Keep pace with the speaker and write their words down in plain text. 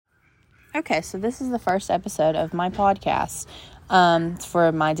Okay, so this is the first episode of my podcast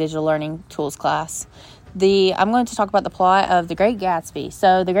for my digital learning tools class. I'm going to talk about the plot of The Great Gatsby.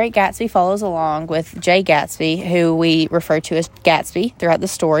 So The Great Gatsby follows along with Jay Gatsby, who we refer to as Gatsby throughout the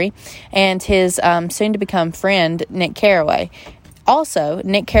story, and his soon-to-become friend, Nick Carraway. Also,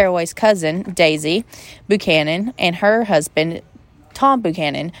 Nick Carraway's cousin, Daisy Buchanan, and her husband, Tom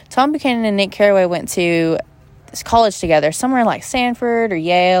Buchanan. Tom Buchanan and Nick Carraway went to college together, somewhere like Stanford or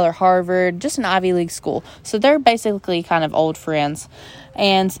Yale or Harvard, just an Ivy League school. So they're basically kind of old friends.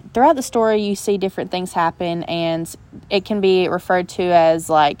 And throughout the story, you see different things happen, and it can be referred to as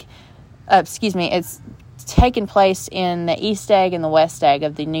it's taking place in the East Egg and the West Egg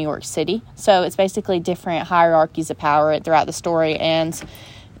of the New York City. So it's basically different hierarchies of power throughout the story, and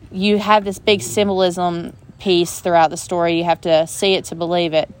you have this big symbolism piece throughout the story. You have to see it to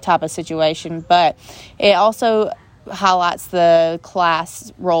believe it type of situation, but it also highlights the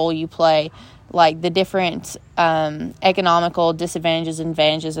class role you play, like the different economical disadvantages and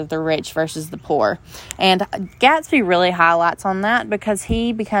advantages of the rich versus the poor. And Gatsby really highlights on that because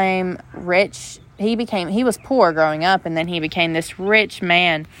he became rich. He was poor growing up, and then he became this rich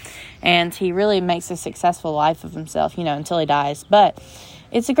man, and he really makes a successful life of himself, until he dies. But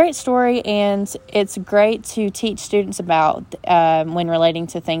it's a great story, and it's great to teach students about when relating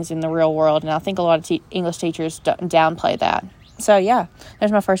to things in the real world. And I think a lot of English teachers downplay that. So, yeah,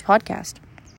 there's my first podcast.